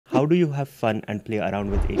how do you have fun and play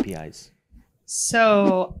around with APIs?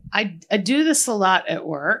 So I do this a lot at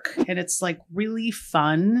work, and it's like really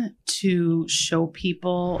fun to show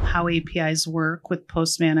people how APIs work with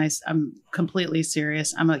Postman. I'm completely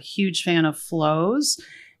serious. I'm a huge fan of Flows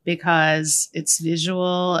because it's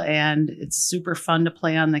visual and it's super fun to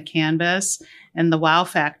play on the canvas. And the wow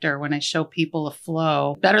factor when I show people a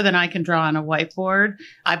flow, better than I can draw on a whiteboard.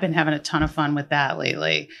 I've been having a ton of fun with that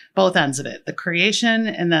lately, both ends of it, the creation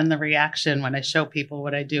and then the reaction when I show people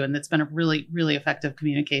what I do. And it's been a really, really effective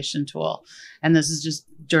communication tool. And this is just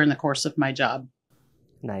during the course of my job.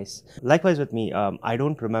 Nice. Likewise with me, I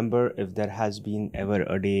don't remember if there has been ever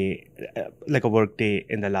a day, like a work day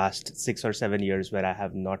in the last 6 or 7 years where I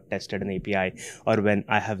have not tested an API or when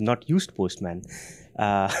I have not used Postman.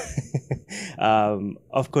 Uh,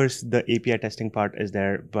 of course, the API testing part is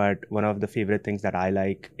there, but one of the favorite things that I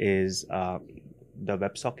like is the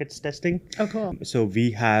WebSockets testing. Oh, cool. So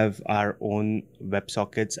we have our own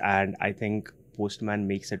WebSockets, and I think Postman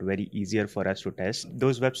makes it very easier for us to test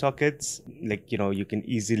those WebSockets. Like, you can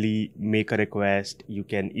easily make a request, you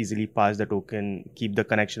can easily pass the token, keep the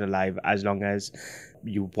connection alive as long as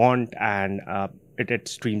you want, and it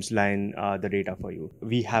streamline the data for you.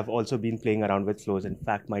 We have also been playing around with flows. In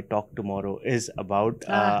fact, my talk tomorrow is about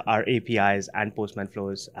our APIs and Postman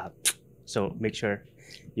flows. So make sure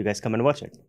you guys come and watch it.